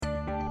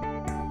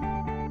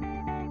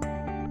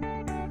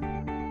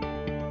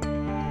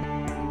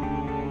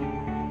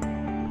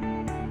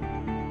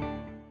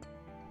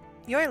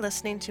You're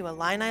listening to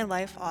Illini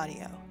Life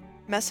Audio,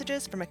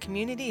 messages from a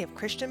community of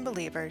Christian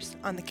believers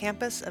on the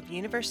campus of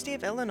University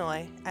of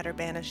Illinois at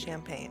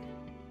Urbana-Champaign.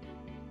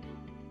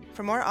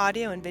 For more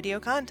audio and video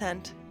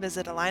content,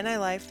 visit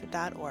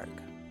IlliniLife.org.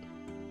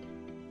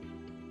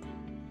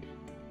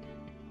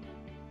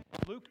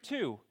 Luke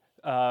 2,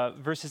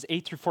 verses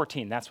 8 through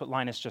 14. That's what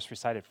Linus just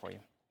recited for you.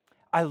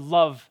 I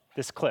love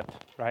this clip,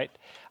 right?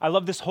 I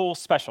love this whole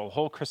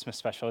Christmas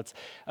special. It's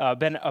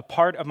been a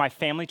part of my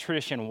family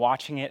tradition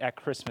watching it at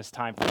Christmas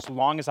time for as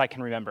long as I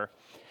can remember.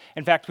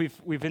 In fact,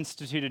 we've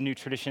instituted new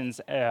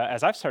traditions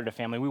as I've started a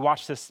family. We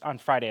watch this on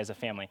Friday as a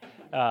family.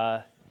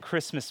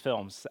 Christmas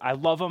films. I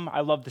love them.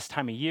 I love this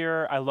time of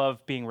year. I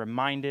love being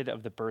reminded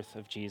of the birth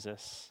of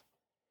Jesus.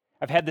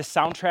 I've had this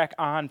soundtrack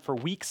on for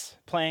weeks,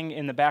 playing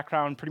in the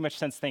background pretty much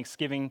since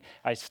Thanksgiving.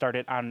 I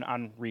started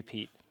on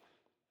repeat.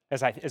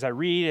 As I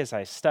read, as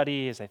I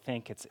study, as I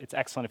think, it's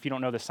excellent. If you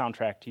don't know the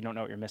soundtrack, you don't know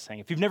what you're missing.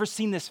 If you've never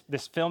seen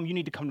this film, you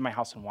need to come to my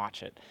house and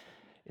watch it.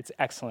 It's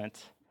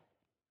excellent.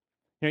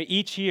 You know,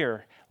 each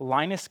year,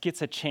 Linus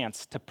gets a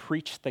chance to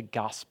preach the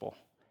gospel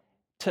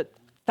to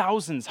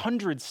thousands,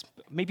 hundreds,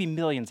 maybe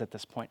millions at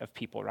this point of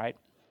people, right?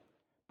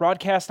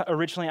 Broadcast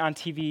originally on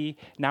TV,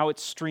 now it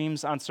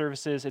streams on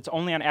services. It's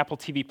only on Apple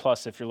TV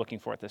Plus if you're looking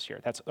for it this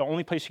year. That's the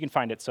only place you can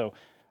find it. So,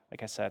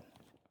 like I said,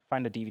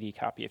 find a DVD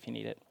copy if you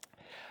need it.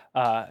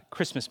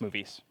 Christmas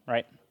movies,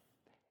 right?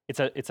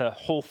 It's a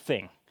whole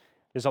thing.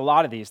 There's a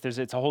lot of these.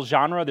 It's a whole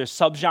genre. There's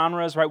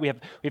subgenres, right? We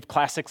have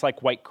classics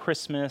like White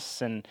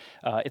Christmas and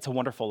It's a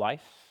Wonderful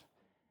Life,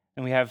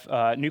 and we have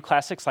new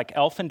classics like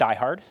Elf and Die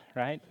Hard,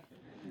 right?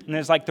 And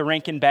there's like the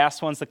Rankin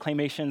Bass ones, the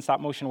claymation,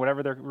 stop motion,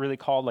 whatever they're really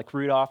called, like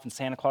Rudolph and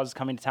Santa Claus is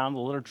Coming to Town, The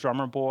Little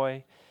Drummer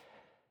Boy.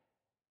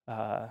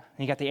 And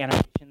you got the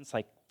animations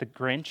like The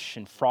Grinch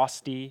and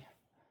Frosty.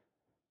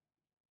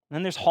 And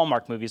then there's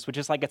Hallmark movies, which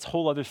is like its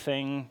whole other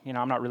thing. You know,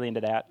 I'm not really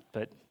into that,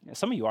 but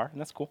some of you are, and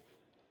that's cool.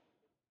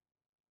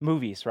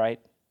 Movies, right?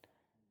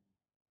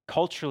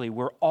 Culturally,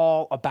 we're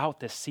all about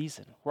this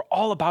season. We're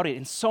all about it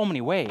in so many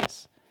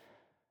ways.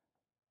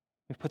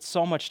 We've put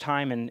so much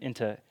time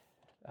into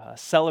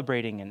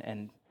celebrating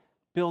and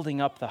building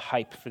up the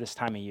hype for this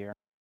time of year.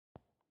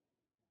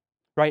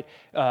 Right?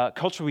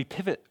 Culturally, we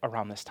pivot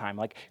around this time.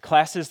 Like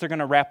classes, they're going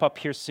to wrap up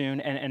here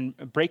soon, and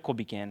break will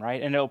begin,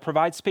 right? And it'll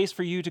provide space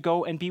for you to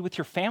go and be with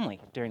your family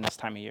during this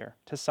time of year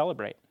to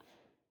celebrate.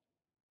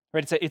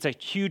 Right? It's a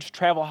huge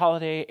travel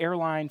holiday.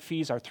 Airline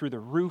fees are through the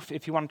roof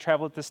if you want to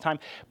travel at this time.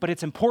 But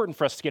it's important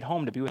for us to get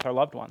home to be with our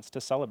loved ones,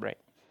 to celebrate.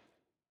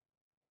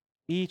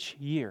 Each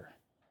year,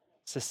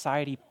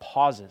 society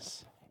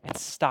pauses and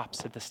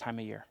stops at this time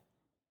of year.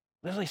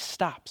 Literally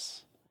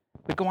stops.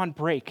 We go on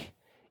break.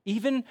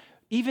 Even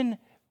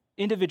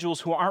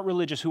individuals who aren't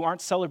religious, who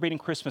aren't celebrating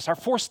Christmas, are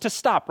forced to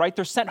stop, right?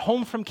 They're sent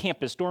home from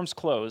campus, dorms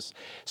close,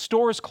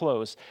 stores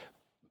close,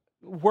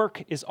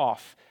 work is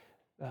off,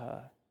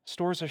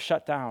 stores are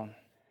shut down.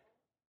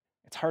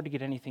 It's hard to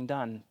get anything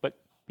done, but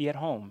be at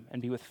home and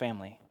be with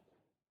family,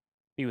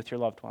 be with your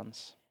loved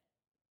ones.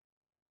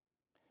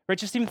 Right,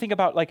 just even think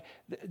about like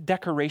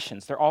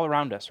decorations. They're all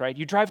around us, right?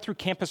 You drive through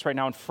campus right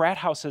now and frat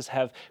houses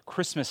have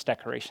Christmas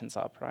decorations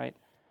up, right?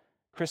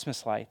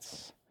 Christmas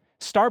lights.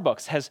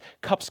 Starbucks has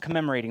cups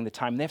commemorating the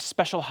time. They have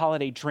special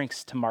holiday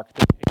drinks to mark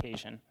the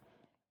occasion.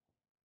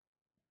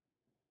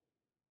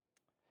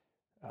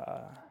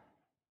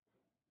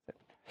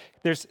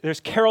 There's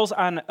carols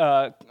on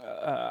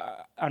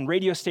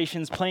radio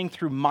stations playing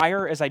through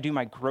Meijer as I do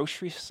my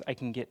groceries.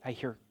 I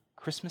hear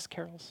Christmas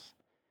carols,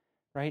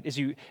 right? As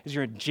you're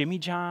at Jimmy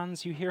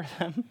John's, you hear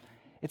them.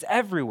 It's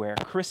everywhere.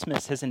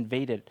 Christmas has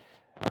invaded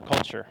our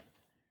culture.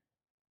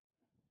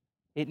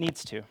 It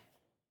needs to.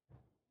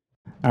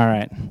 All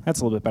right, that's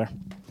a little bit better.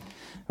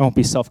 I won't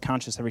be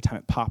self-conscious every time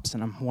it pops,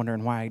 and I'm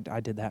wondering why I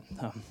did that.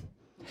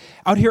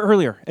 Out here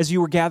earlier, as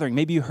you were gathering,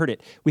 maybe you heard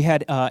it, we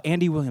had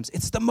Andy Williams.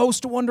 It's the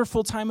most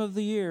wonderful time of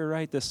the year,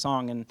 right, this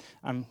song,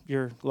 and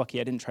you're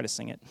lucky I didn't try to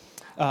sing it.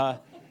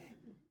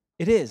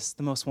 It is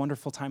the most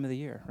wonderful time of the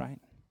year, right?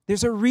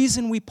 There's a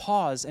reason we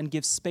pause and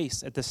give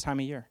space at this time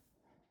of year.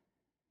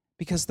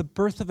 Because the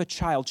birth of a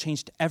child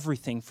changed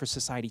everything for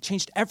society,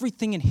 changed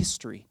everything in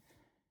history,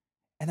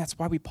 and that's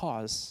why we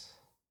pause.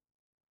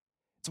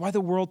 It's why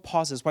the world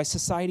pauses, why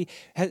society,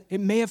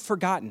 it may have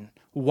forgotten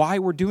why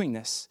we're doing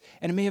this,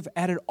 and it may have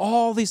added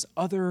all these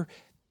other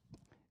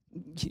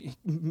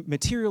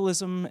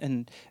materialism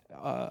and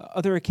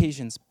other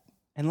occasions.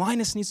 And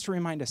Linus needs to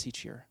remind us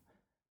each year.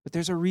 But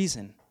there's a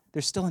reason.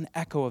 There's still an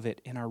echo of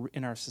it in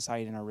our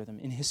society, in our rhythm,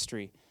 in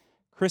history.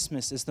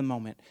 Christmas is the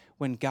moment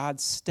when God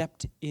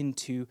stepped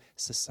into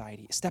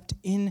society, stepped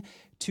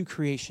into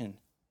creation,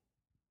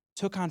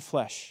 took on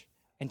flesh,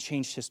 and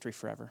changed history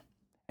forever.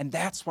 And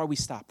that's why we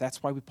stop.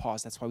 That's why we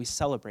pause. That's why we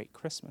celebrate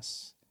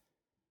Christmas.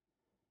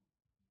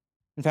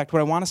 In fact, what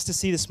I want us to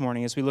see this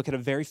morning as we look at a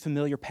very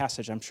familiar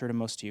passage, I'm sure to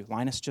most of you.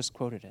 Linus just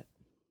quoted it.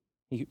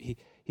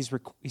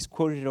 He's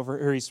quoted it over,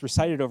 or he's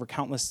recited it over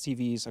countless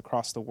TVs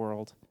across the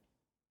world.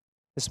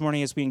 This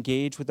morning, as we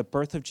engage with the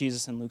birth of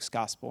Jesus in Luke's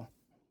gospel,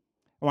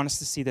 I want us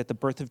to see that the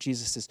birth of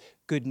Jesus is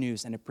good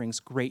news and it brings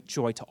great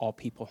joy to all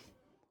people.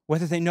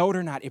 Whether they know it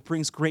or not, it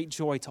brings great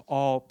joy to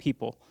all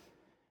people.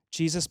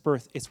 Jesus'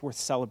 birth is worth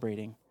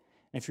celebrating.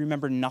 And if you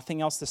remember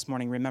nothing else this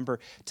morning, remember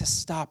to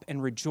stop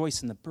and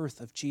rejoice in the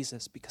birth of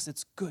Jesus because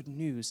it's good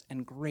news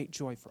and great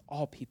joy for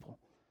all people.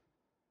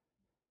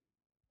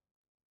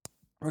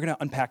 We're going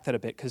to unpack that a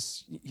bit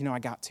because, I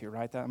got to,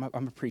 right?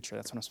 I'm a preacher.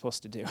 That's what I'm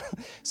supposed to do.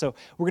 So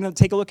we're going to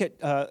take a look at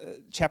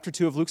chapter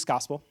 2 of Luke's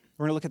Gospel.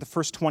 We're going to look at the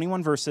first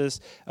 21 verses.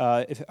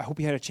 I hope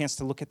you had a chance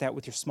to look at that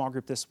with your small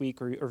group this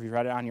week or if you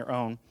read it on your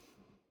own.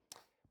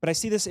 But I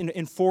see this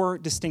in 4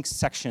 distinct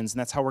sections, and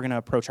that's how we're going to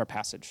approach our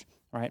passage,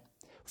 right?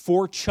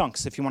 4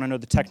 chunks, if you want to know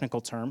the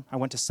technical term. I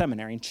went to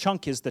seminary, and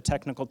chunk is the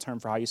technical term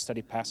for how you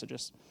study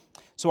passages.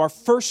 So our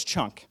first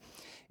chunk,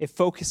 it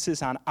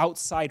focuses on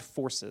outside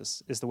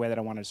forces, is the way that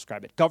I want to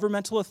describe it.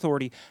 Governmental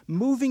authority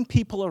moving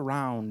people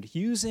around,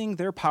 using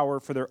their power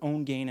for their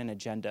own gain and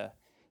agenda.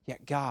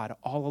 Yet God,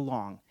 all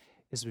along,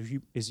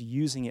 is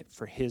using it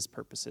for his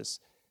purposes,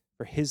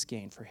 for his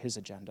gain, for his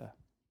agenda.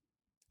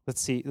 Let's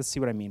see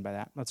what I mean by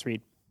that. Let's read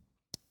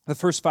the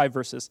first 5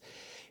 verses.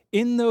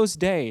 In those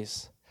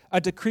days, a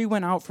decree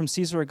went out from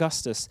Caesar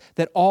Augustus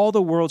that all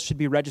the world should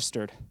be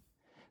registered.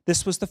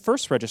 This was the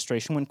first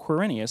registration when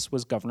Quirinius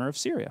was governor of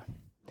Syria.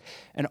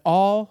 And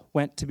all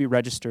went to be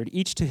registered,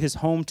 each to his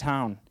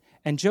hometown.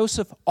 And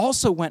Joseph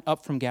also went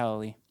up from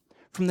Galilee,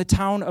 from the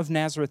town of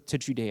Nazareth to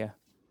Judea,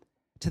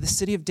 to the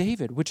city of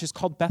David, which is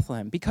called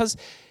Bethlehem, because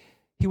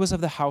he was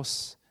of the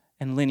house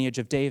and lineage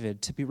of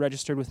David, to be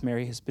registered with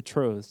Mary, his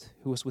betrothed,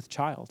 who was with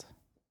child.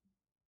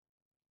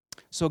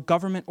 So a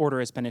government order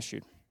has been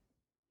issued,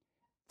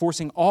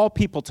 forcing all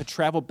people to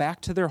travel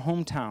back to their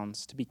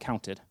hometowns to be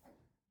counted.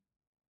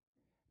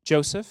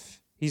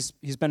 Joseph, he's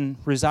been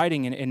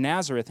residing in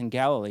Nazareth in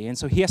Galilee, and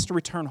so he has to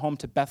return home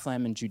to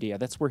Bethlehem in Judea.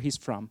 That's where he's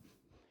from.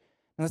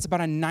 And that's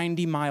about a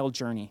 90-mile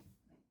journey.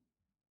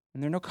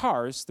 And there are no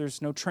cars,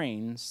 there's no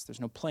trains,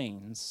 there's no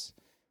planes,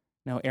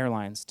 no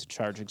airlines to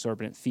charge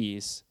exorbitant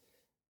fees.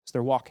 So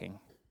they're walking,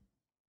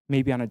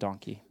 maybe on a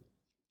donkey.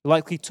 It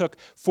likely took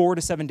 4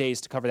 to 7 days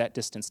to cover that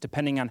distance,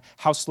 depending on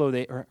how slow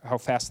or how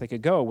fast they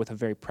could go with a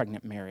very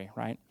pregnant Mary,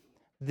 right?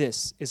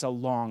 This is a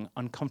long,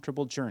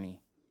 uncomfortable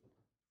journey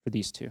for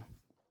these two.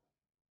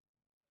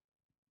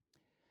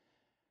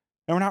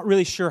 Now, we're not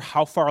really sure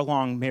how far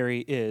along Mary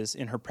is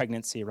in her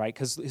pregnancy, right?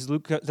 Because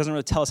Luke doesn't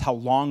really tell us how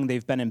long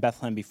they've been in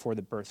Bethlehem before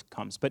the birth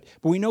comes. But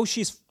we know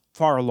she's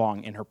far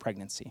along in her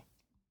pregnancy.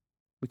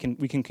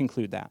 We can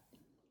conclude that.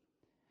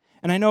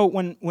 And I know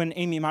when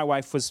Amy, my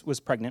wife, was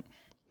pregnant,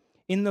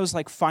 in those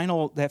that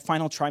final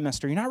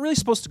trimester, you're not really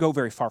supposed to go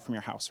very far from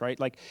your house, right?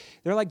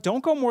 They're like,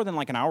 don't go more than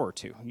an hour or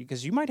two,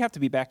 because you might have to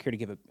be back here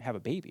to have a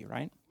baby,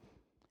 right?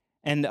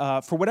 And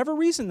for whatever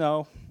reason,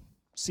 though,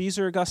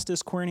 Caesar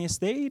Augustus, Quirinius,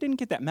 they didn't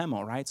get that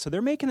memo, right? So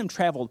they're making them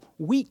travel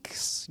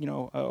weeks,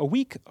 a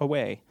week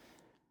away.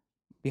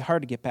 It'd be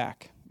hard to get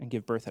back and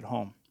give birth at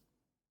home.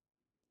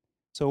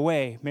 So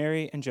away,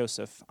 Mary and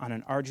Joseph on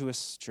an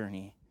arduous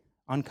journey,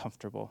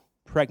 uncomfortable,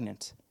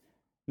 pregnant,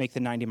 make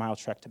the 90-mile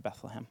trek to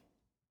Bethlehem.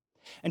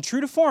 And true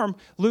to form,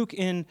 Luke,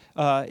 in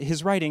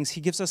his writings,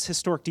 he gives us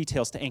historic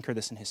details to anchor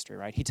this in history,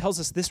 right? He tells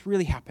us this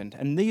really happened,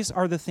 and these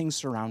are the things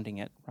surrounding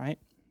it, right?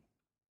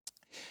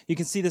 You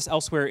can see this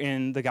elsewhere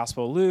in the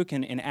Gospel of Luke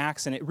and in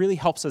Acts, and it really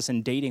helps us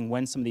in dating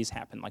when some of these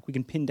happen. We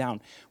can pin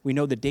down, we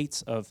know the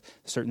dates of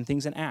certain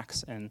things in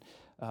Acts and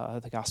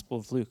the Gospel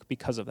of Luke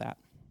because of that.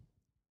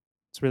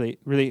 It's really,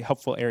 really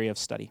helpful area of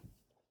study.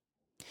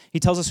 He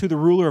tells us who the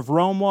ruler of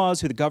Rome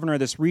was, who the governor of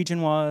this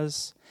region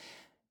was,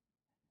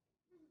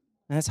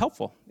 and it's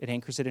helpful. It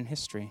anchors it in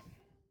history.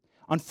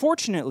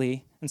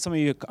 Unfortunately, and some of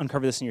you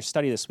uncover this in your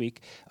study this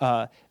week,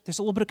 there's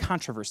a little bit of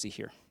controversy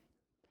here,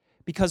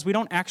 because we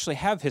don't actually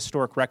have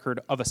historic record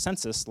of a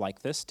census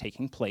like this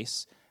taking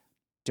place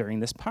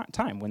during this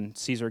time, when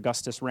Caesar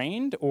Augustus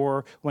reigned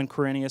or when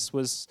Quirinius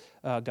was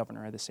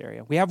governor of this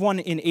area. We have one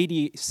in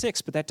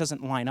 86, but that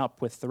doesn't line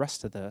up with the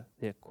rest of the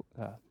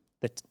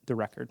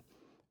record.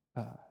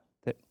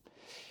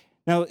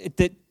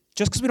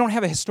 Just because we don't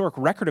have a historic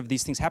record of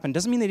these things happen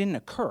doesn't mean they didn't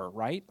occur,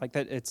 right?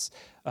 That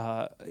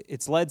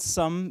it's led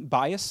some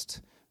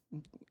biased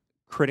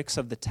critics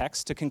of the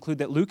text to conclude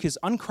that Luke is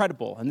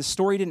uncredible and the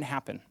story didn't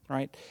happen,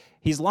 right?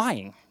 He's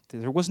lying.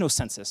 There was no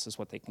census, is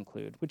what they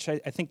conclude, which I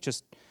think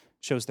just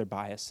shows their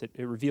bias.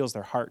 It reveals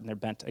their heart and their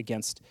bent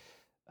against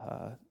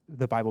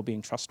the Bible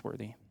being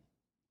trustworthy.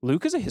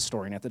 Luke is a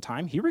historian at the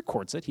time. He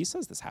records it. He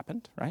says this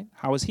happened, right?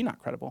 How is he not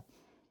credible?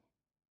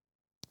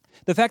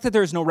 The fact that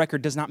there is no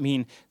record does not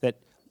mean that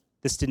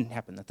this didn't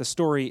happen, that the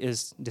story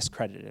is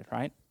discredited,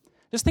 right?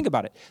 Just think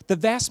about it. The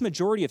vast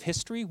majority of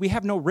history we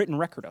have no written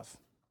record of.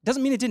 It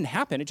doesn't mean it didn't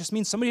happen. It just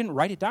means somebody didn't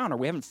write it down, or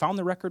we haven't found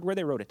the record where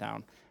they wrote it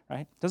down,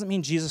 right? It doesn't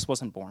mean Jesus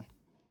wasn't born.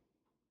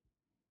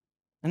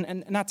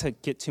 And not to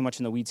get too much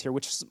in the weeds here,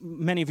 which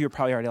many of you are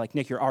probably already like,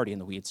 Nick, you're already in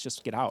the weeds.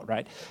 Just get out,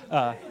 right?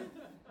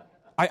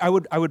 I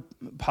would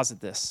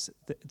posit this.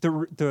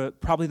 The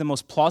probably the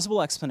most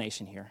plausible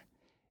explanation here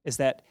is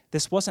that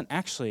this wasn't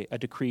actually a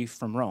decree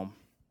from Rome.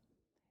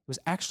 It was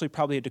actually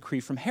probably a decree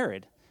from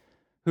Herod,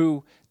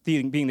 who,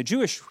 being the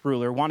Jewish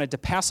ruler, wanted to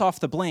pass off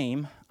the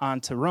blame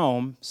onto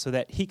Rome so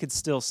that he could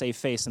still save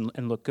face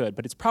and look good.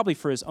 But it's probably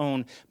for his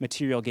own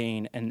material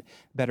gain and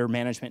better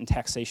management and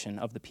taxation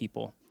of the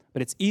people.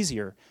 But it's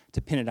easier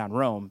to pin it on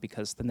Rome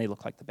because then they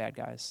look like the bad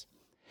guys.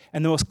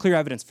 And the most clear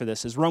evidence for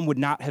this is Rome would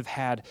not have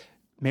had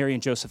Mary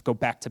and Joseph go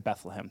back to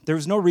Bethlehem. There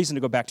was no reason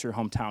to go back to your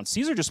hometown.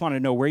 Caesar just wanted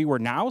to know where you were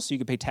now so you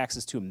could pay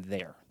taxes to him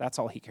there. That's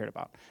all he cared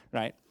about,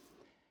 right?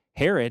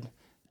 Herod,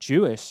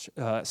 Jewish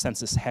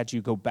census, had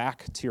you go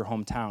back to your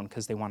hometown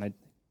because they wanted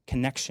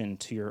connection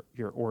to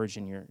your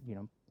origin.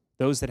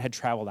 Those that had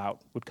traveled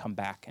out would come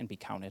back and be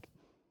counted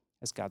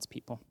as God's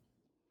people.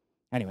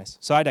 Anyways,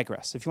 so I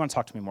digress. If you want to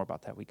talk to me more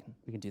about that, we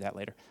can do that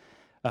later.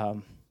 I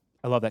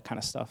love that kind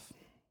of stuff.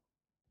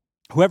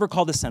 Whoever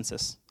called the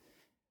census,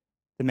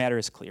 the matter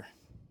is clear.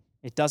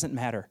 It doesn't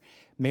matter.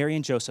 Mary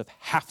and Joseph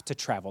have to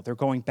travel. They're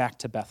going back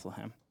to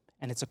Bethlehem,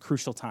 and it's a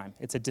crucial time.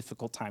 It's a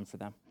difficult time for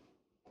them.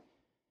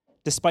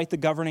 Despite the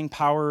governing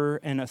power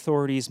and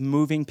authorities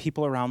moving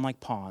people around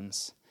like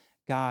pawns,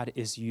 God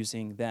is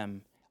using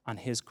them on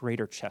his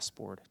greater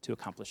chessboard to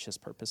accomplish his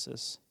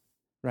purposes,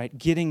 right?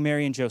 Getting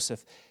Mary and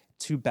Joseph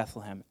to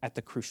Bethlehem at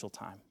the crucial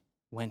time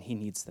when he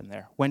needs them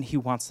there, when he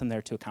wants them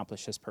there to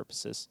accomplish his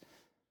purposes.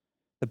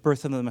 The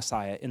birth of the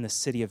Messiah in the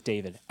city of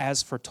David,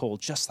 as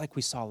foretold, just like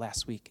we saw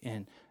last week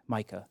in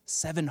Micah,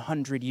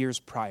 700 years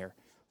prior,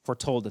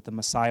 foretold that the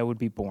Messiah would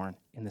be born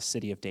in the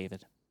city of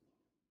David.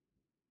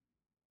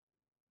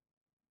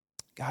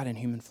 God in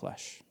human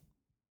flesh,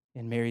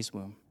 in Mary's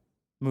womb,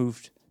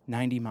 moved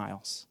 90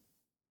 miles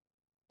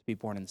to be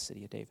born in the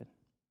city of David.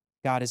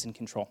 God is in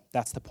control.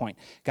 That's the point.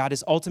 God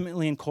is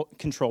ultimately in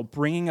control,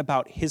 bringing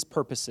about his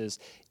purposes,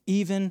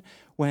 even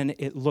when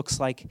it looks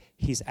like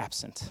he's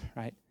absent,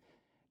 right?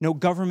 No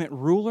government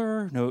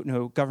ruler,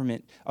 no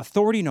government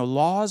authority, no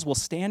laws will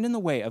stand in the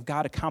way of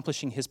God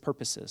accomplishing his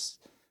purposes.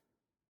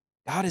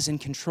 God is in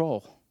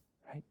control,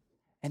 right?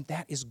 And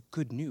that is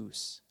good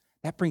news.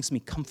 That brings me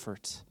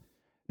comfort.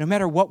 No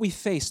matter what we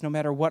face, no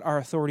matter what our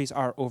authorities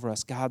are over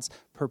us, God's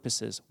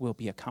purposes will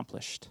be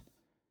accomplished.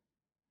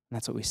 And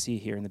that's what we see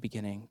here in the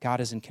beginning.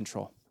 God is in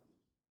control.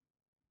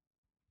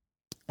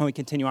 And we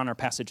continue on our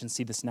passage and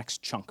see this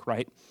next chunk,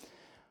 right?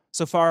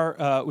 So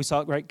far, we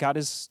saw, right, God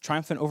is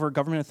triumphant over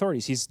government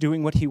authorities. He's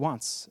doing what he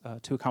wants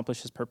to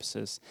accomplish his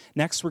purposes.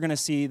 Next, we're going to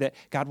see that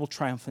God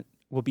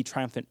will be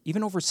triumphant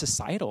even over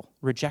societal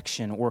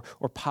rejection or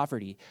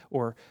poverty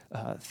or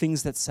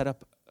things that set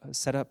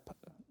up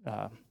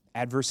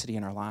adversity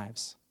in our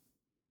lives.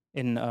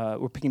 And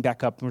we're picking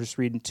back up, and we're just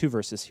reading 2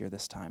 verses here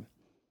this time.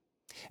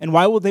 And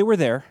while they were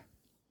there,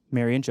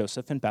 Mary and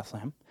Joseph in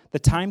Bethlehem, the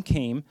time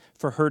came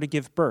for her to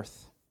give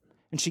birth.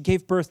 And she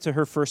gave birth to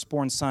her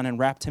firstborn son and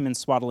wrapped him in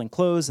swaddling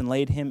clothes and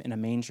laid him in a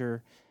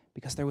manger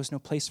because there was no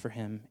place for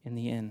him in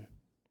the inn.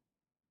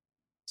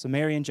 So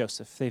Mary and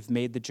Joseph, they've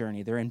made the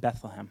journey. They're in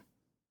Bethlehem.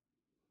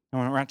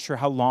 And we're not sure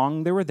how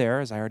long they were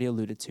there, as I already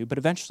alluded to, but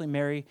eventually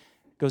Mary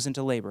goes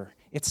into labor.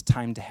 It's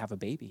time to have a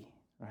baby,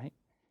 right?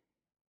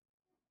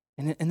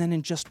 And then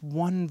in just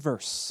one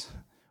verse,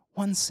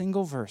 one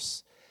single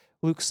verse,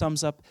 Luke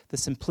sums up the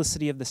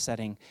simplicity of the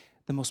setting,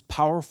 the most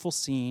powerful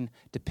scene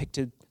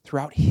depicted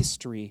throughout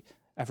history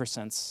ever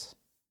since.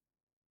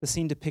 The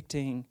scene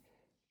depicting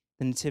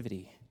the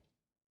nativity,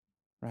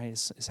 right,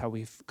 is how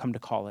we've come to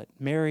call it.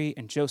 Mary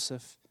and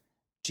Joseph,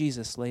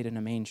 Jesus laid in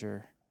a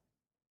manger,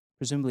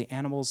 presumably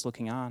animals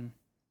looking on,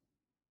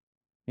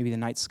 maybe the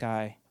night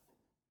sky,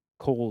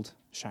 cold,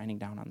 shining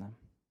down on them.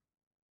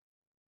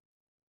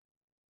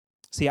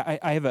 See,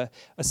 I have a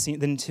scene.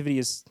 The nativity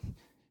is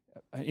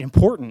an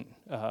important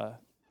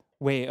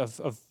way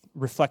of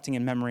reflecting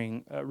and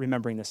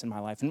remembering this in my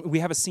life. And we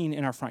have a scene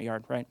in our front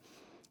yard, right?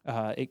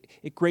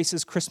 It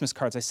graces Christmas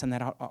cards. I send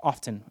that out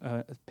often,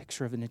 a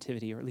picture of the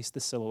nativity, or at least the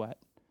silhouette.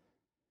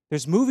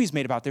 There's movies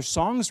made about it. There's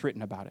songs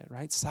written about it,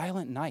 right?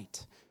 Silent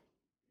Night.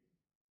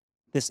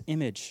 This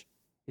image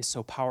is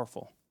so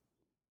powerful.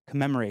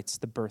 Commemorates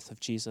the birth of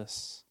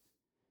Jesus.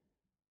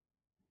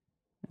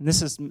 And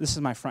this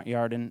is my front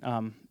yard,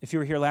 and if you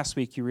were here last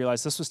week, you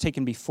realized this was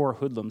taken before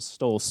hoodlums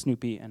stole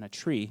Snoopy and a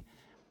tree,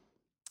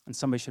 and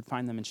somebody should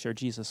find them and share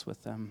Jesus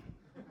with them.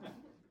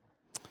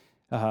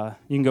 You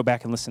can go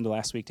back and listen to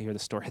last week to hear the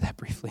story of that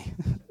briefly.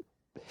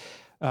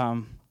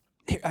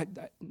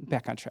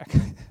 Back on track.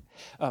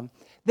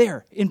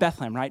 There, in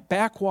Bethlehem, right?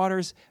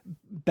 Backwaters,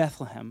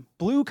 Bethlehem.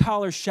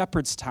 Blue-collar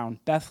shepherd's town,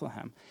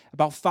 Bethlehem.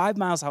 About 5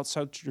 miles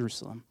outside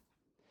Jerusalem.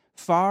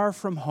 Far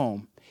from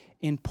home,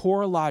 in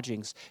poor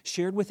lodgings,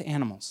 shared with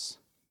animals,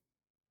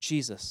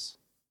 Jesus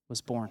was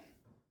born.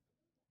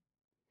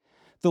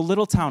 The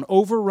little town,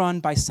 overrun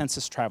by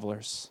census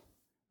travelers,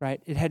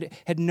 right? It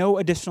had no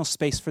additional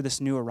space for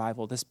this new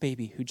arrival, this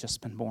baby who'd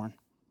just been born.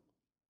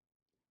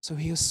 So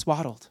he was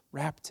swaddled,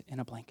 wrapped in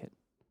a blanket,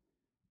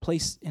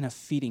 placed in a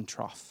feeding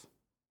trough,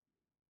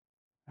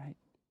 right?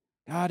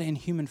 God in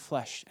human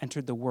flesh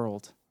entered the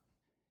world,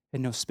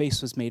 and no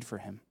space was made for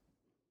him.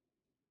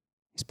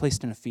 He's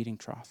placed in a feeding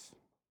trough.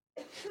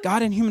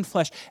 God in human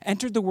flesh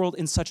entered the world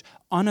in such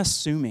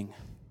unassuming,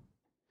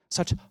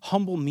 such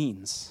humble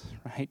means,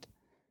 right?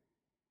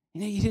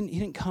 He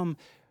didn't come,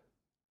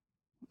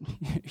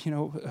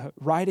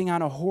 riding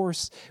on a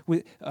horse,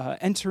 with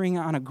entering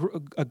on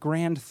a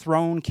grand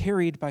throne,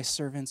 carried by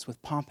servants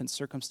with pomp and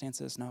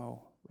circumstances.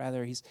 No,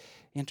 rather he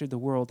entered the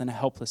world in a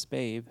helpless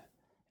babe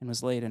and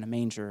was laid in a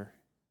manger,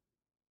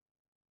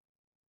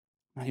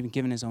 not even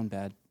given his own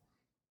bed.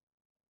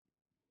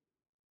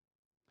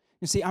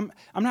 You see, I'm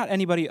not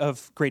anybody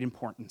of great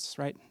importance,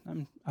 right?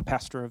 I'm a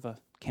pastor of a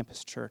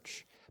campus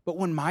church. But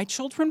when my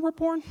children were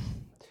born,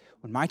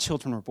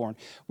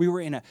 we were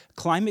in a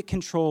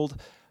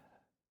climate-controlled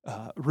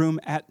room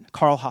at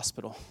Carle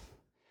Hospital.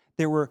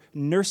 There were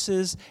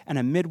nurses and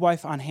a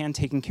midwife on hand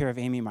taking care of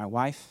Amy, my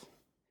wife.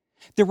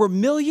 There were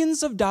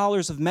millions of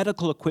dollars of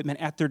medical equipment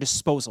at their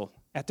disposal,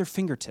 at their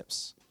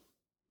fingertips.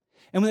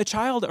 And when the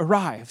child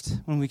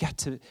arrived, when we got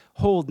to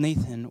hold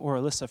Nathan or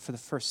Alyssa for the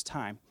first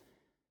time,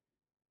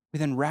 we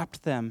then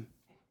wrapped them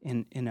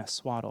in a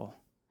swaddle,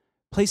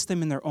 placed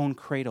them in their own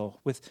cradle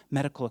with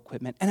medical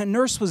equipment, and a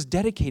nurse was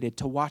dedicated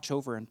to watch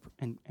over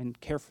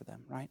and care for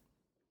them, right?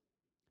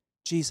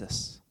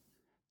 Jesus,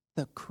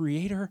 the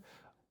creator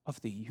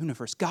of the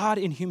universe, God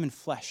in human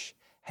flesh,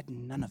 had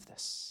none of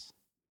this.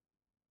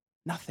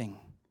 Nothing.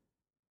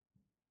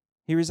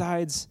 He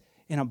resides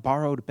in a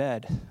borrowed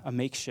bed, a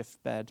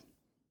makeshift bed,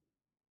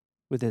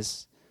 with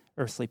his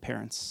earthly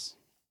parents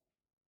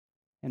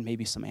and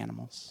maybe some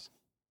animals.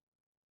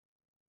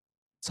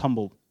 It's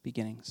humble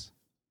beginnings.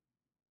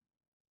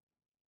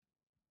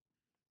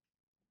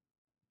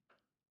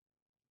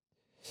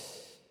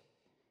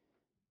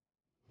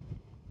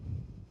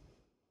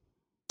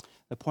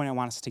 The point I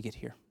want us to get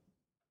here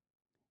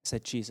is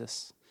that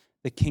Jesus,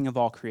 the King of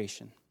all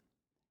creation,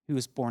 who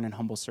was born in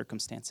humble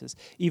circumstances,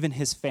 even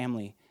his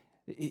family,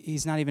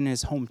 he's not even in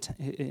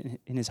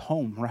his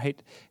home,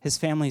 right? His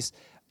family's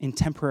in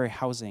temporary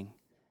housing.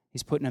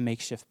 He's put in a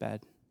makeshift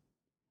bed.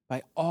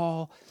 By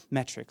all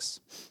metrics,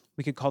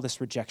 we could call this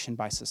rejection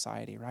by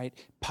society, right?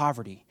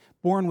 Poverty,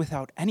 born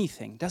without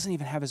anything, doesn't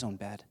even have his own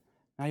bed,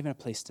 not even a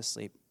place to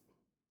sleep,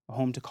 a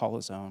home to call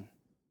his own.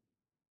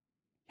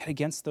 Yet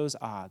against those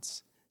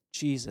odds,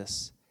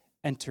 Jesus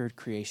entered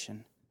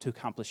creation to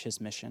accomplish his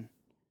mission,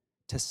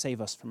 to save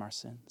us from our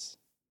sins.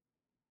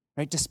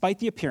 Right? Despite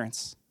the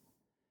appearance,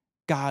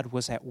 God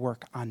was at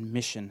work on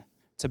mission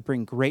to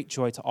bring great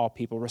joy to all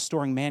people,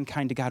 restoring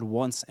mankind to God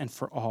once and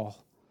for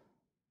all.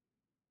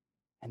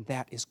 And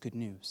that is good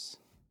news.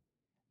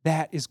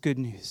 That is good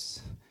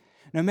news.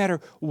 No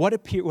matter what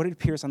it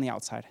appears on the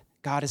outside,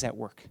 God is at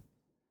work.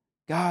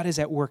 God is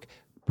at work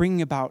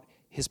bringing about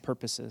his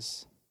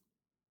purposes.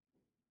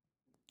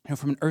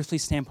 From an earthly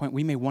standpoint,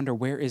 we may wonder,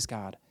 where is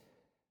God?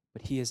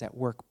 But he is at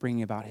work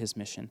bringing about his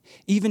mission.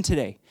 Even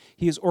today,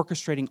 he is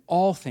orchestrating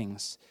all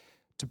things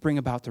to bring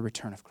about the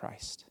return of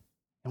Christ.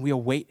 And we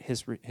await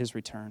his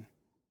return.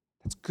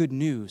 That's good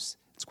news.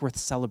 It's worth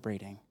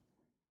celebrating.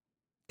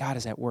 God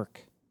is at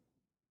work.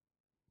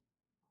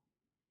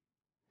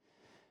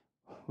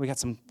 We got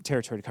some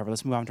territory to cover.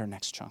 Let's move on to our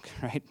next chunk,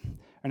 right?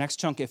 Our next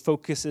chunk, it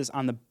focuses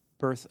on the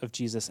birth of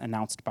Jesus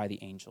announced by the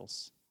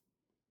angels.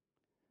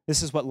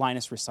 This is what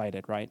Linus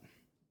recited, right?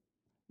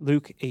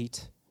 Luke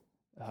 8,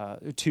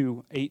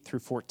 2, 8 through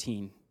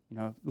 14.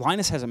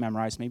 Linus has it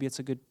memorized. Maybe it's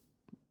a good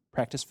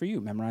practice for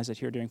you. Memorize it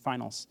here during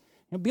finals.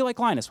 Be like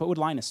Linus. What would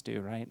Linus do,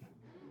 right?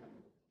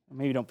 Or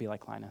maybe don't be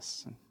like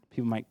Linus.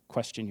 People might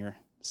question your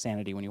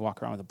sanity when you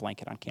walk around with a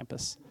blanket on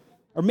campus.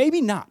 Or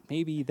maybe not.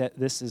 Maybe that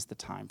this is the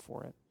time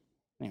for it.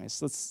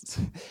 Anyways, let's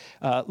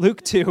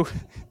Luke 2.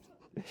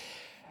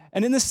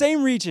 And in the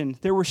same region,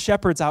 there were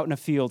shepherds out in a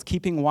field,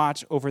 keeping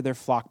watch over their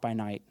flock by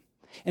night.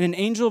 And an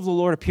angel of the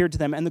Lord appeared to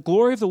them, and the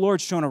glory of the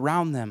Lord shone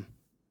around them.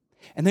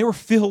 And they were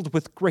filled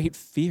with great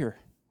fear.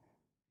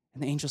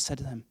 And the angel said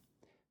to them,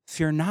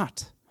 "Fear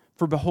not,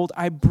 for behold,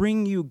 I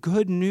bring you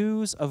good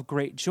news of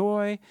great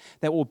joy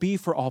that will be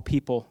for all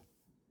people.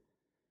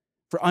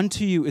 For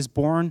unto you is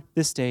born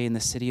this day in the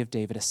city of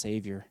David a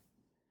Savior,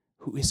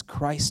 who is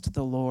Christ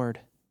the Lord.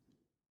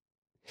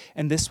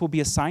 And this will be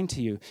a sign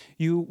to you.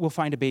 You will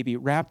find a baby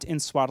wrapped in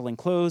swaddling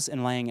clothes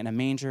and laying in a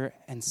manger."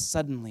 And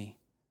suddenly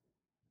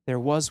there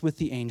was with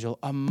the angel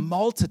a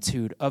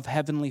multitude of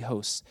heavenly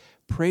hosts,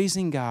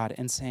 praising God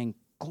and saying,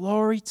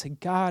 "Glory to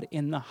God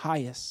in the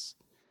highest,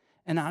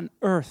 and on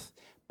earth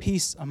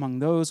peace among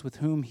those with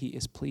whom he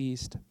is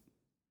pleased."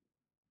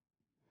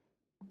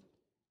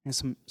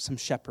 And some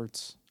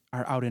shepherds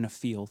are out in a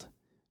field,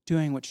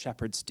 doing what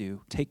shepherds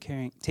do,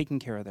 taking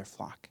care of their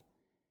flock.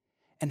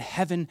 And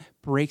heaven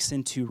breaks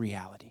into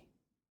reality.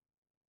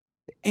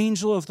 The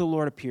angel of the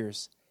Lord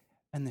appears,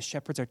 and the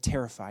shepherds are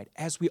terrified,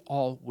 as we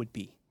all would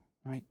be,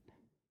 right?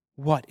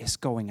 What is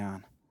going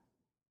on?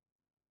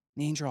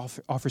 The angel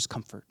offers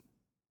comfort,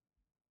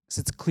 because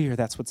it's clear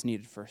that's what's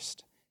needed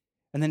first.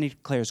 And then he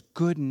declares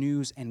good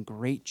news and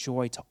great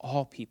joy to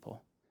all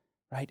people,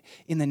 right?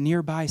 In the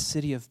nearby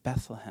city of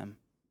Bethlehem,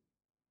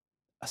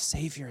 a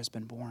Savior has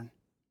been born.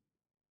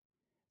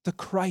 The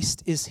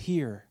Christ is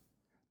here.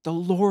 The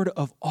Lord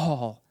of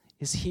all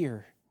is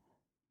here.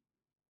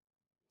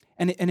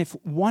 And if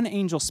one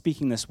angel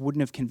speaking this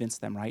wouldn't have convinced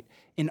them, right?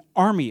 An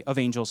army of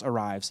angels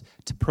arrives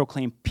to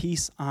proclaim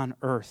peace on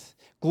earth.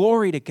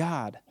 Glory to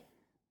God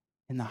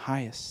in the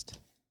highest.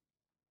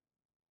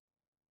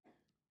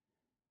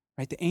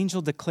 Right? The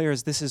angel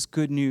declares this is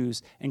good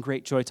news and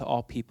great joy to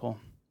all people.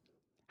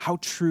 How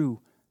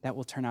true that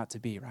will turn out to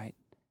be, right?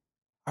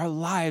 Our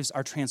lives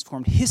are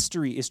transformed.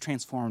 History is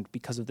transformed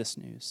because of this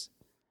news.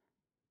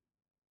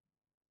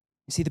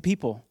 You see, the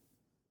people,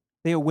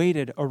 they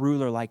awaited a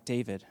ruler like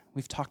David.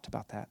 We've talked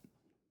about that. We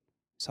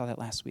saw that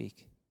last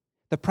week.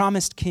 The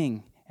promised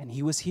king, and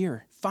he was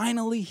here,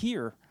 finally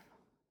here.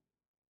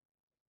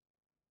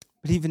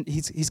 But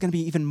he's going to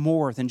be even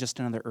more than just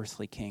another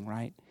earthly king,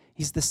 right?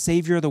 He's the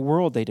Savior of the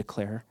world, they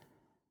declare.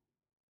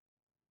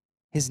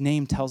 His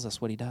name tells us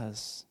what he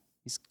does.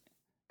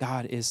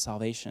 God is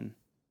salvation.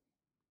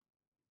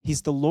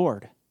 He's the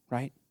Lord,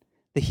 right?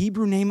 The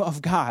Hebrew name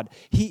of God.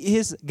 He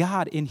is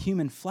God in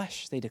human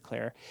flesh, they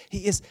declare.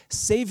 He is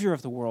Savior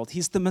of the world.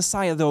 He's the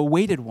Messiah, the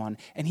awaited one.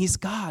 And he's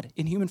God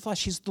in human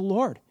flesh. He's the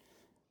Lord.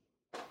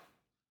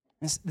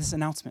 This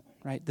announcement,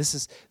 right? This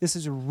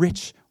is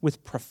rich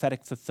with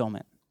prophetic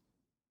fulfillment.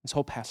 This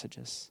whole passage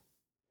is.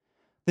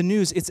 The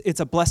news, it's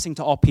a blessing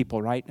to all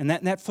people, right? And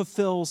that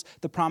fulfills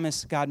the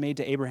promise God made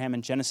to Abraham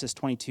in Genesis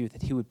 22,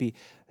 that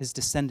his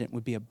descendant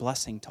would be a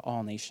blessing to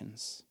all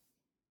nations,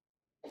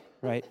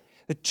 right?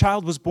 The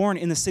child was born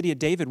in the city of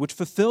David, which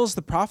fulfills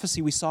the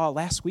prophecy we saw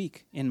last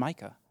week in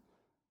Micah.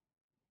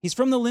 He's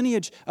from the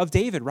lineage of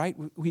David, right?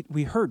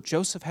 We heard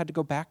Joseph had to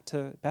go back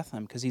to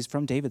Bethlehem because he's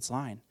from David's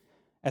line,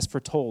 as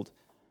foretold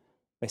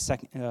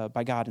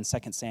by God in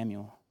 2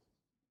 Samuel.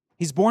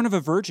 He's born of a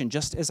virgin,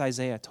 just as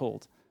Isaiah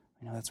told.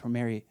 That's where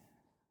Mary,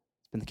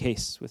 it's been the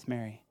case with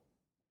Mary.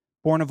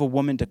 Born of a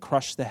woman to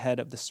crush the head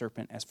of the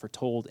serpent, as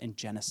foretold in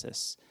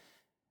Genesis,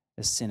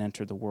 as sin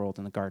entered the world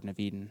in the Garden of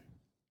Eden.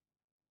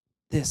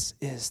 This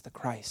is the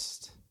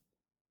Christ,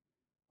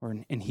 or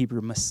in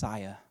Hebrew,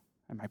 Messiah,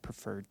 my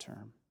preferred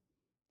term.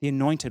 The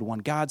anointed one,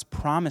 God's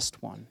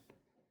promised one.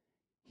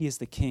 He is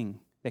the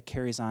king that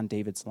carries on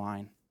David's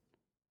line.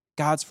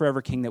 God's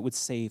forever king that would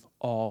save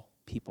all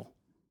people.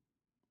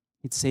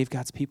 He'd save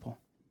God's people.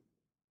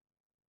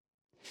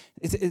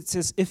 It's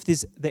as if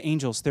the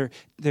angels, they're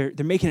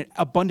making it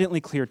abundantly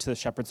clear to the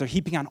shepherds. They're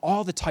heaping on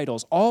all the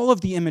titles, all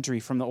of the imagery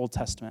from the Old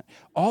Testament,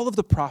 all of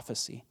the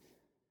prophecy,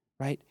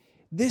 right?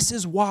 This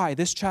is why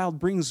this child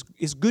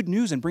is good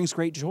news and brings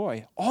great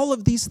joy. All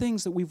of these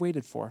things that we've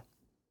waited for.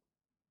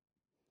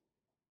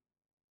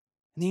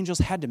 And the angels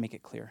had to make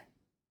it clear,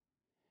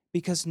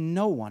 because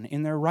no one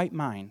in their right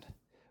mind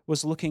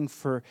was looking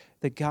for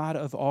the God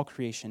of all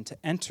creation to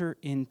enter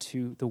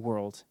into the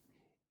world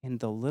in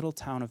the little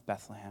town of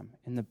Bethlehem,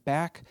 in the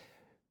back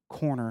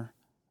corner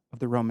of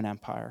the Roman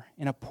Empire,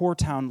 in a poor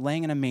town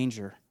laying in a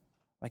manger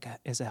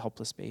as a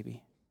helpless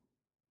baby.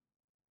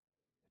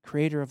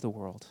 Creator of the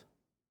world,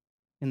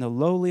 in the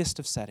lowliest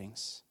of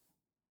settings,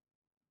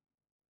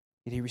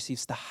 yet he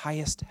receives the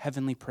highest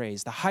heavenly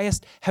praise, the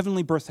highest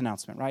heavenly birth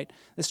announcement, right?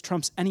 This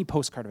trumps any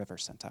postcard I've ever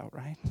sent out,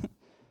 right?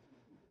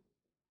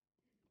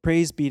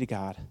 Praise be to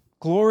God.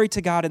 Glory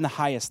to God in the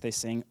highest, they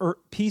sing.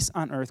 Peace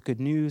on earth, good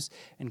news,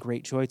 and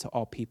great joy to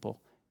all people.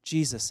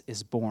 Jesus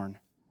is born.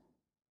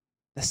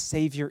 The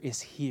Savior is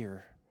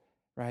here,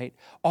 right?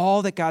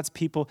 All that God's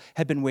people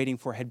had been waiting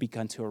for had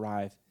begun to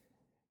arrive.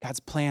 God's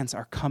plans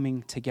are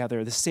coming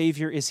together. The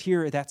Savior is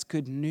here. That's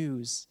good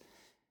news.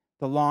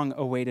 The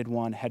long-awaited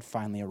one had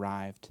finally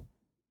arrived.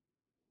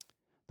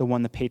 The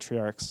one the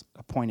patriarchs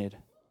pointed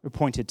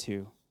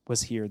to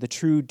was here. The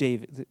true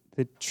David,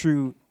 the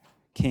true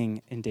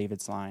king in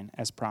David's line,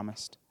 as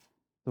promised.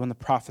 The one the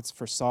prophets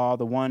foresaw,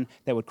 the one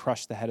that would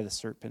crush the head of the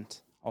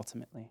serpent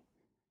ultimately,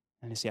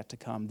 and is yet to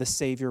come. The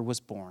Savior was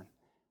born.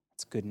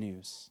 That's good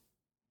news.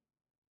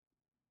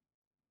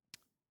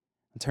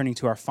 And turning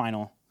to our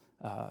final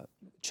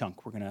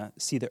chunk, we're going to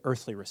see the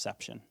earthly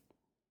reception,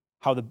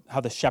 how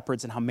the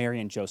shepherds and how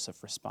Mary and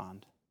Joseph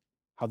respond,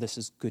 how this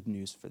is good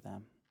news for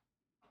them.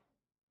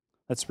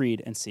 Let's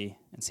read and see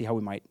how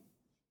we might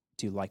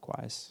do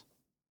likewise.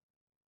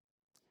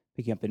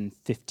 Picking up in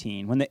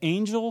 15. When the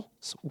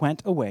angels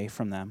went away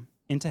from them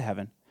into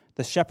heaven,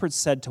 the shepherds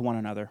said to one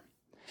another,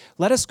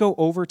 "Let us go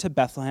over to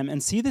Bethlehem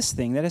and see this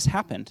thing that has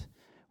happened,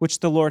 which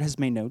the Lord has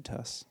made known to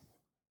us."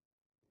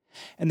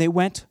 And they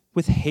went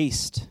with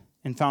haste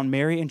and found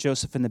Mary and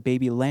Joseph and the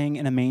baby laying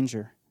in a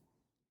manger.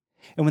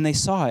 And when they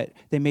saw it,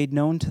 they made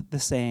known the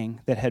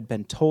saying that had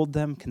been told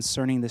them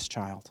concerning this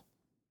child.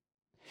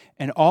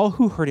 And all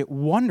who heard it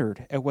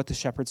wondered at what the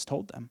shepherds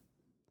told them.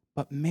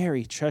 But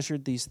Mary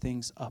treasured these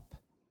things up,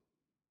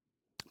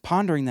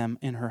 pondering them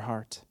in her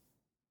heart.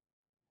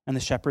 And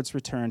the shepherds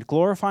returned,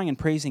 glorifying and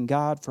praising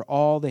God for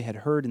all they had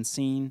heard and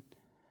seen,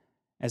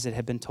 as it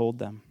had been told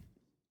them.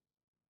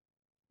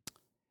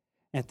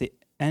 At the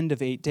end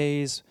of 8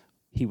 days,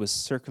 he was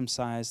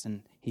circumcised,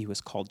 and he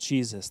was called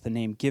Jesus, the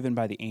name given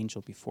by the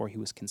angel before he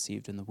was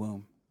conceived in the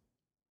womb.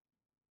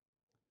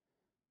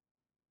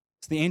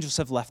 So the angels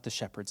have left the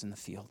shepherds in the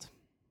field.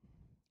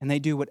 And they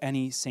do what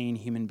any sane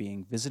human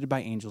being visited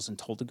by angels and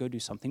told to go do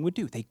something would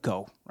do. They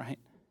go, right?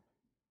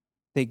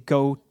 They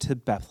go to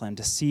Bethlehem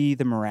to see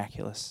the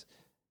miraculous,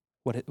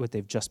 what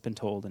they've just been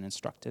told and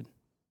instructed.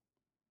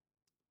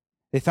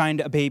 They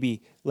find a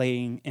baby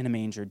laying in a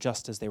manger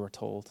just as they were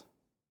told.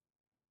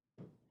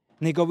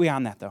 And they go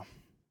beyond that, though.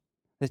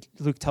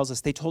 Luke tells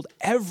us they told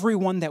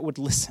everyone that would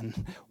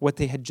listen what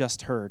they had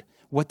just heard,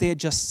 what they had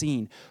just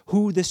seen,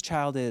 who this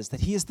child is,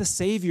 that he is the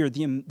Savior,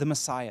 the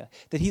Messiah,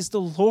 that he's the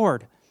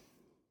Lord.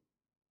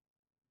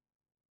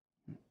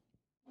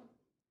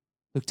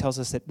 Luke tells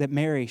us that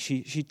Mary,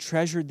 she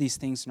treasured these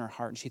things in her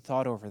heart and she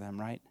thought over them,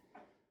 right?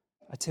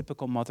 A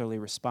typical motherly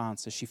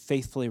response as she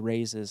faithfully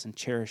raises and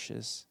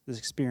cherishes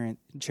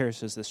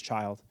this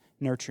child,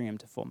 nurturing him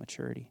to full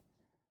maturity.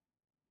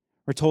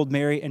 We're told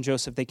Mary and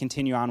Joseph, they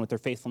continue on with their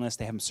faithfulness.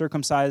 They have him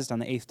circumcised on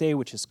the 8th day,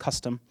 which is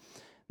custom.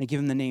 They give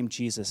him the name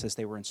Jesus as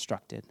they were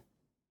instructed,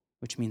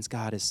 which means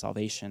God is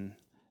salvation,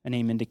 a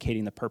name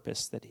indicating the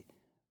purpose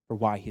for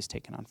why he's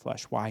taken on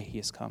flesh, why he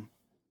has come.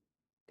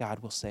 God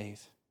will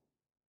save.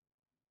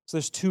 So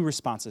there's two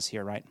responses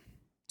here, right?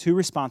 Two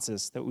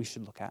responses that we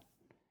should look at.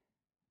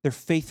 They're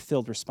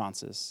faith-filled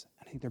responses.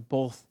 I think they're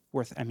both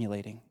worth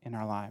emulating in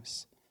our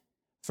lives.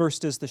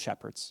 First is the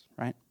shepherds,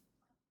 right?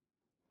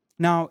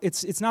 Now,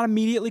 it's not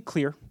immediately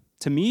clear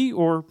to me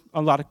or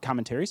a lot of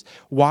commentaries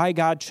why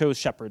God chose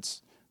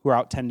shepherds who are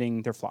out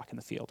tending their flock in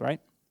the field,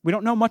 right? We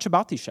don't know much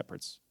about these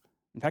shepherds.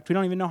 In fact, we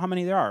don't even know how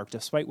many there are,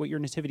 despite what your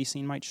nativity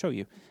scene might show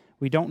you.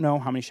 We don't know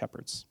how many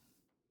shepherds.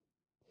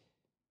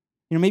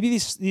 Maybe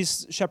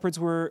these shepherds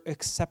were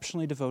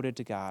exceptionally devoted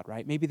to God,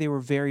 right? Maybe they were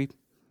very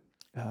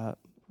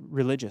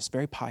religious,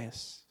 very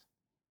pious.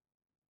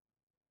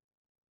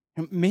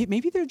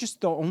 Maybe they're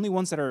just the only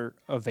ones that are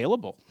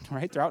available,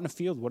 right? They're out in the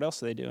field. What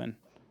else are they doing,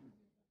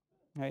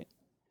 right?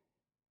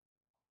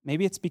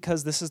 Maybe it's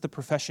because this is the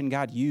profession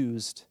God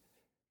used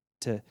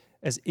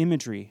as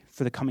imagery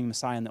for the coming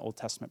Messiah in the Old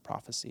Testament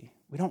prophecy.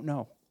 We don't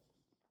know.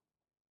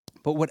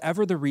 But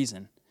whatever the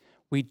reason,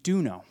 we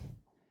do know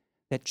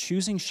that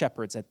choosing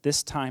shepherds at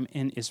this time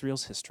in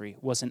Israel's history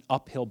was an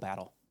uphill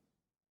battle.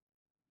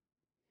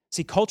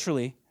 See,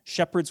 culturally,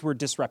 shepherds were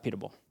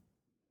disreputable.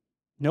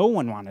 No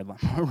one wanted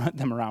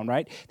them around,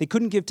 right? They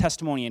couldn't give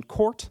testimony in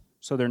court,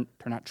 so they're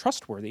not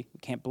trustworthy. We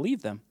can't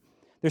believe them.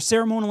 They're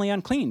ceremonially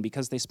unclean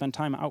because they spend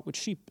time out with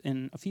sheep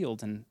in a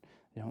field and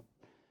they're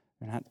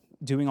not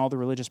doing all the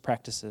religious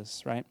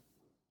practices, right?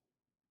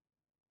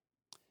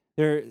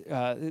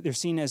 They're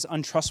seen as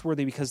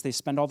untrustworthy because they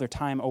spend all their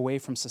time away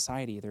from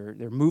society.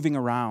 They're moving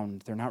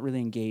around. They're not really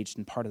engaged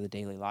in part of the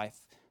daily life.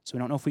 So we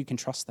don't know if we can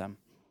trust them.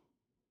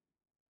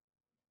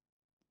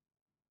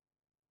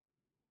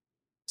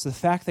 So the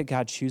fact that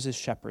God chooses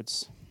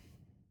shepherds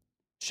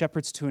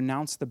to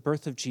announce the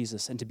birth of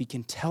Jesus and to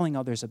begin telling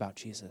others about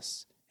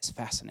Jesus is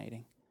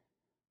fascinating.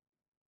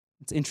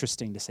 It's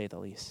interesting, to say the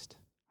least.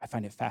 I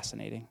find it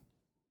fascinating.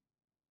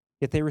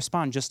 Yet they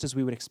respond just as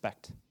we would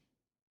expect.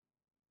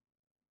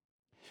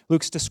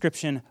 Luke's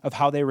description of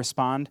how they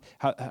respond,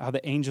 how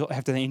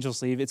after the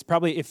angels leave, it's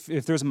probably, if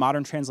there's a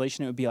modern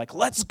translation, it would be like,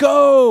 let's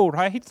go,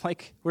 right?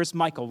 Like, where's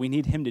Michael? We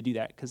need him to do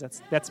that, because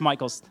that's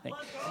Michael's thing.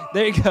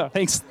 There you go,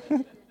 thanks.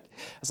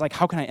 It's like,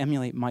 how can I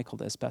emulate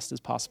Michael as best as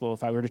possible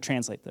if I were to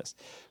translate this?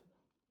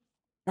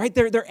 Right?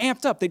 They're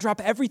amped up. They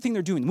drop everything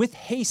they're doing. With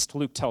haste,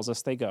 Luke tells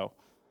us they go.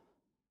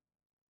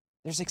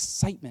 There's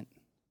excitement.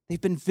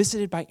 They've been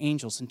visited by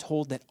angels and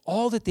told that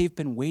all that they've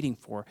been waiting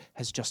for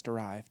has just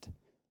arrived.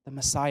 The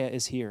Messiah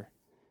is here.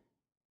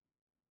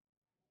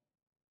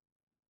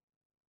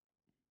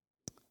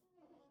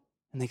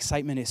 And the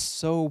excitement is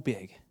so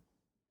big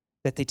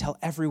that they tell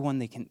everyone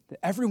they can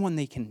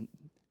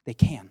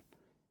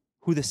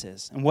who this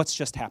is and what's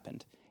just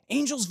happened.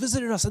 Angels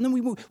visited us, and then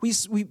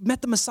we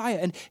met the Messiah,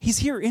 and he's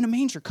here in a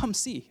manger. Come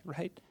see,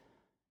 right?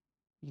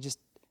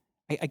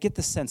 I get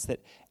the sense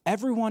that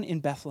everyone in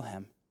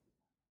Bethlehem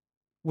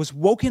was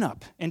woken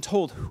up and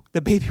told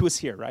the baby was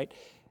here, right?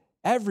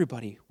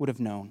 Everybody would have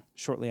known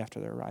shortly after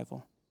their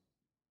arrival.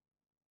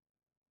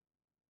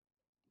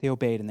 They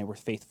obeyed and they were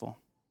faithful.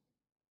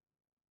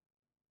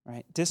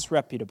 Right?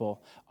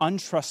 Disreputable,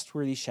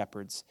 untrustworthy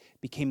shepherds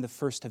became the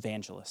first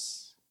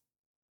evangelists.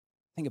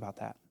 Think about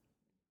that.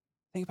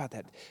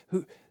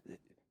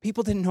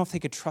 People didn't know if they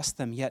could trust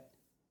them, yet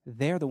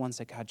they're the ones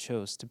that God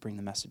chose to bring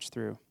the message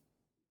through.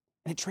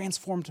 And it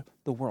transformed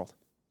the world,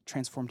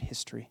 transformed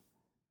history.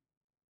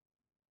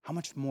 How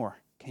much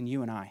more can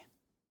you and I,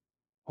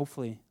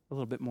 hopefully a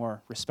little bit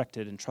more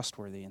respected and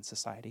trustworthy in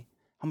society,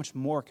 how much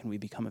more can we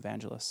become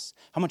evangelists?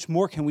 How much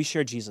more can we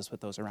share Jesus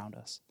with those around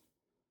us?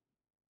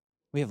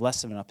 We have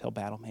less of an uphill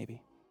battle,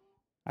 maybe,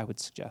 I would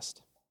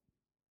suggest.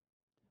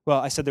 Well,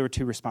 I said there were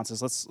two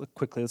responses. Let's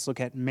look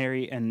at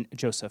Mary and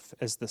Joseph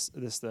as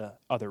the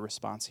other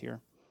response here.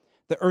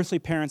 The earthly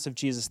parents of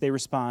Jesus, they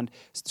respond.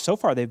 So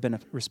far, they've been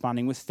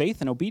responding with faith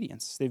and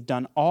obedience. They've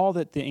done all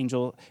that the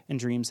angel in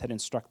dreams had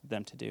instructed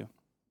them to do,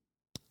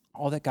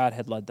 all that God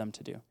had led them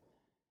to do.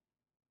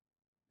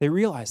 They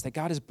realized that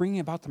God is bringing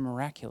about the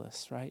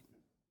miraculous, right?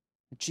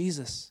 That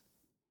Jesus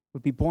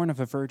would be born of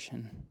a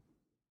virgin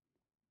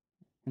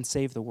and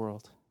save the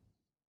world.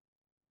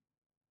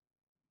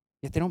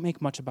 Yet they don't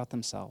make much about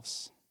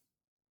themselves.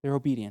 They're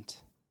obedient.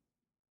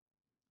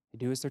 They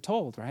do as they're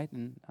told, right?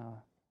 And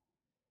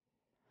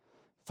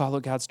follow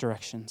God's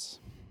directions.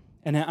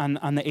 And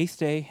on the 8th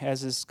day,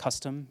 as is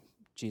custom,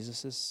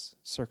 Jesus is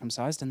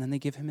circumcised, and then they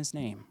give him his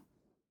name,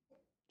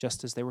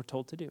 just as they were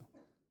told to do.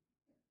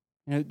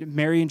 You know,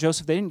 Mary and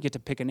Joseph, they didn't get to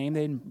pick a name.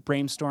 They didn't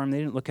brainstorm. They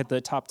didn't look at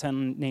the top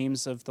 10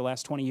 names of the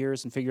last 20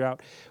 years and figure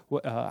out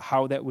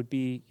how that would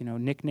be,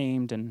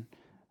 nicknamed and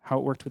how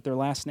it worked with their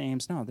last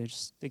names. No,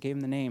 they gave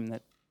him the name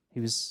that he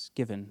was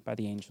given by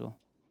the angel.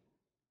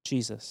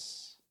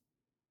 Jesus.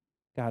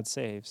 God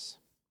saves.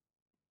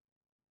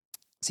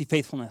 See,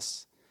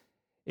 faithfulness,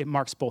 it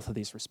marks both of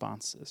these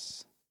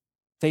responses.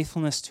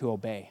 Faithfulness to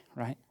obey,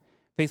 right?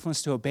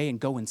 Faithfulness to obey and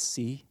go and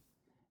see.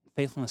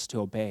 Faithfulness to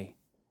obey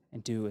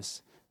and do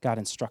as God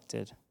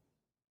instructed,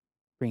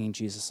 bringing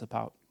Jesus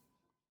about.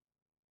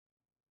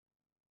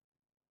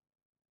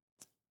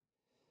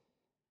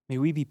 May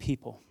we be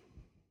people.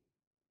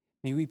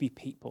 May we be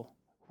people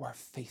who are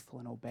faithful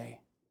and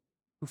obey,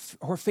 who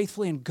are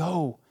faithful and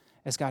go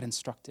as God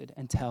instructed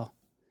and tell.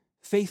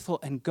 Faithful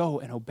and go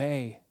and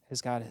obey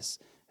as God has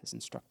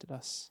instructed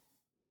us.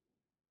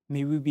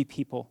 May we be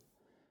people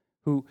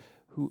who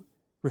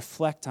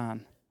reflect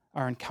on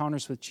our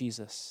encounters with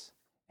Jesus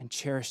and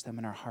cherish them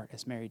in our heart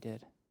as Mary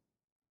did.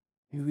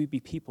 May we be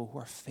people who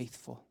are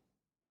faithful.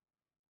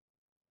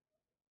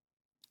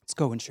 Let's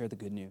go and share the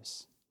good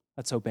news.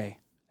 Let's obey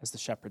as the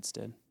shepherds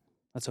did.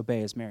 Let's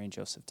obey as Mary and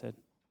Joseph did.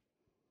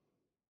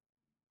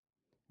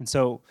 And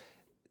so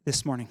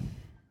this morning,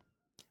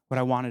 what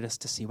I wanted us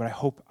to see, what I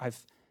hope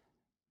I've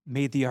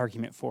made the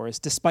argument for is,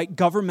 despite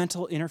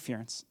governmental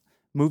interference,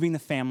 moving the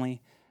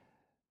family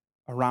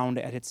around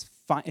at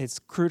its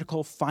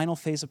critical final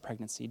phase of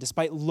pregnancy,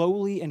 despite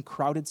lowly and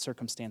crowded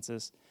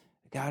circumstances,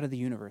 the God of the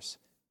universe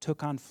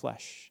took on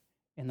flesh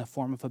in the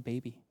form of a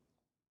baby.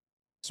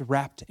 It was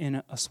wrapped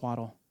in a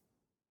swaddle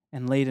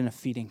and laid in a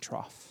feeding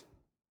trough.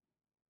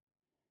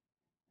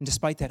 And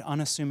despite that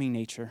unassuming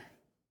nature,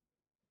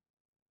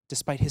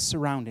 despite his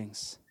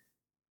surroundings,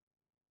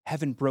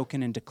 heaven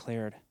broken and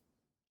declared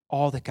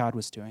all that God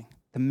was doing,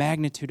 the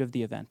magnitude of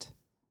the event.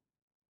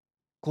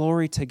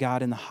 Glory to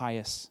God in the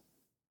highest,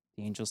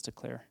 the angels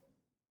declare.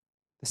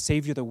 The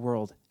Savior of the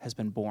world has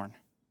been born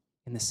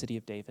in the city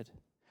of David.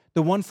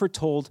 The one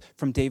foretold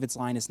from David's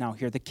line is now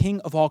here. The King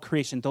of all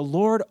creation, the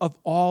Lord of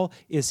all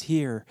is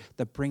here,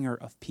 the bringer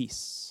of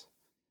peace.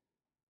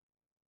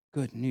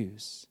 Good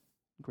news,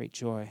 great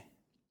joy,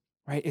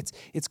 right?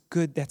 It's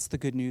good. That's the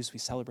good news we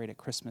celebrate at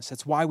Christmas.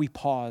 That's why we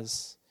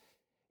pause.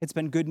 It's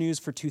been good news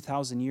for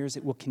 2,000 years.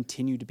 It will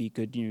continue to be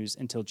good news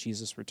until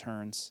Jesus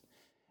returns.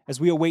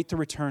 As we await the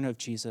return of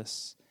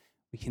Jesus,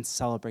 we can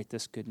celebrate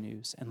this good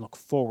news and look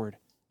forward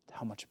to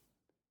how much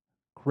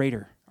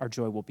greater our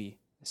joy will be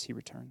as he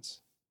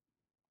returns.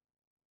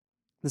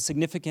 The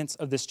significance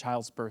of this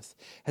child's birth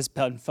has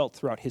been felt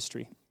throughout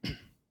history.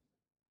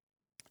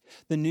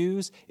 The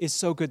news is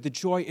so good, the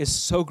joy is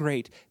so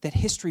great that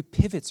history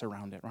pivots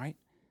around it, right?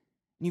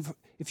 And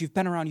if you've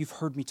been around, you've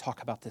heard me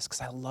talk about this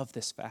because I love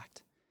this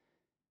fact.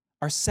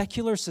 Our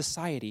secular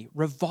society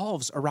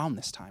revolves around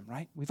this time,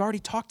 right? We've already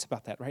talked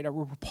about that, right?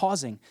 We're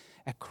pausing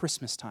at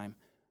Christmas time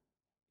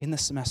in the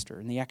semester,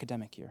 in the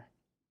academic year.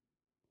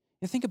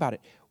 You think about it.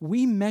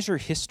 We measure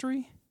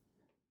history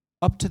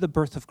up to the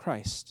birth of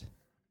Christ.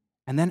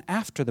 And then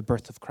after the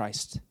birth of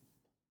Christ,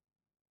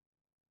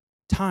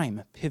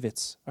 time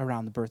pivots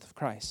around the birth of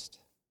Christ.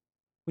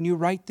 When you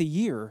write the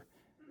year,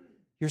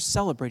 you're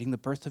celebrating the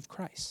birth of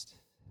Christ,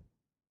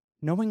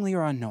 knowingly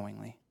or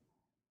unknowingly.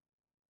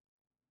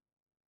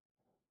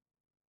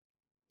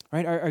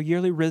 Right? Our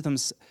yearly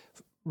rhythms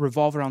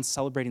revolve around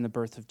celebrating the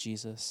birth of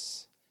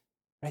Jesus.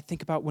 Right?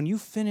 Think about when you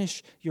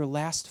finish your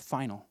last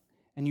final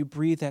and you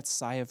breathe that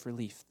sigh of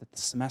relief that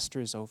the semester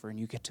is over and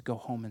you get to go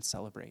home and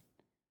celebrate.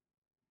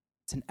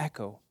 It's an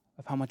echo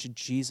of how much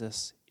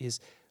Jesus is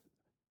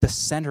the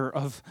center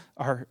of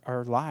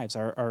our lives,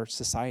 our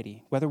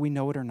society. Whether we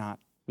know it or not,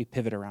 we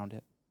pivot around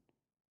it.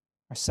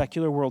 Our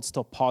secular world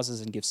still pauses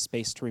and gives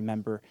space to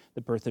remember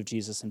the birth of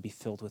Jesus and be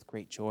filled with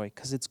great joy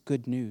because it's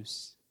good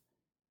news.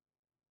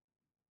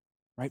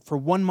 Right? For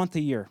 1 month a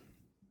year,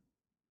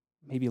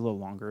 maybe a little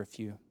longer if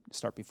you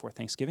start before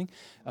Thanksgiving,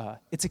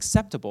 it's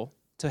acceptable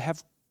to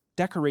have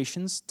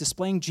decorations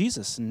displaying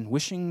Jesus and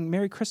wishing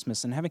Merry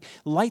Christmas and having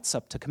lights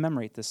up to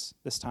commemorate this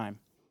time.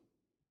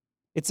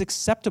 It's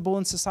acceptable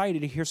in society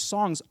to hear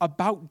songs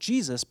about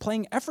Jesus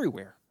playing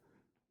everywhere.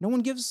 No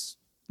one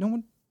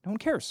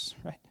cares,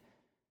 right?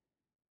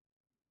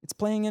 It's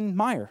playing in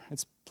Meijer.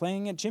 It's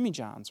playing at Jimmy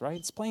John's, right?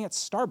 It's playing at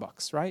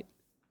Starbucks, right?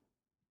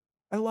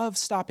 I love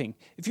stopping.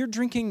 If you're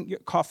drinking your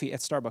coffee at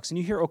Starbucks and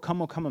you hear O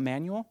Come,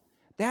 Emmanuel,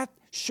 that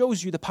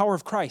shows you the power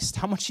of Christ,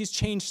 how much he's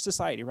changed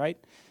society, right?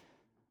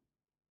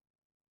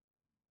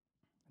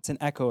 It's an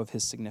echo of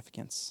his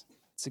significance.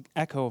 It's an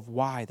echo of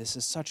why this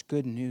is such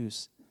good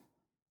news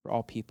for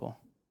all people.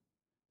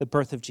 The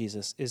birth of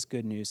Jesus is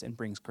good news and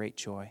brings great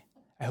joy.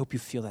 I hope you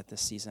feel that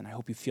this season. I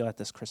hope you feel that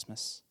this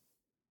Christmas.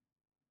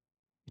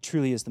 It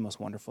truly is the most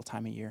wonderful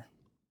time of year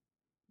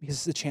because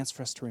it's a chance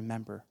for us to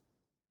remember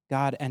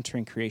God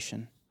entering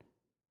creation,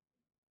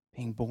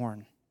 being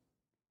born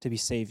to be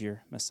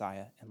Savior,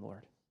 Messiah, and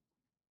Lord.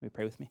 Will you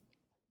pray with me?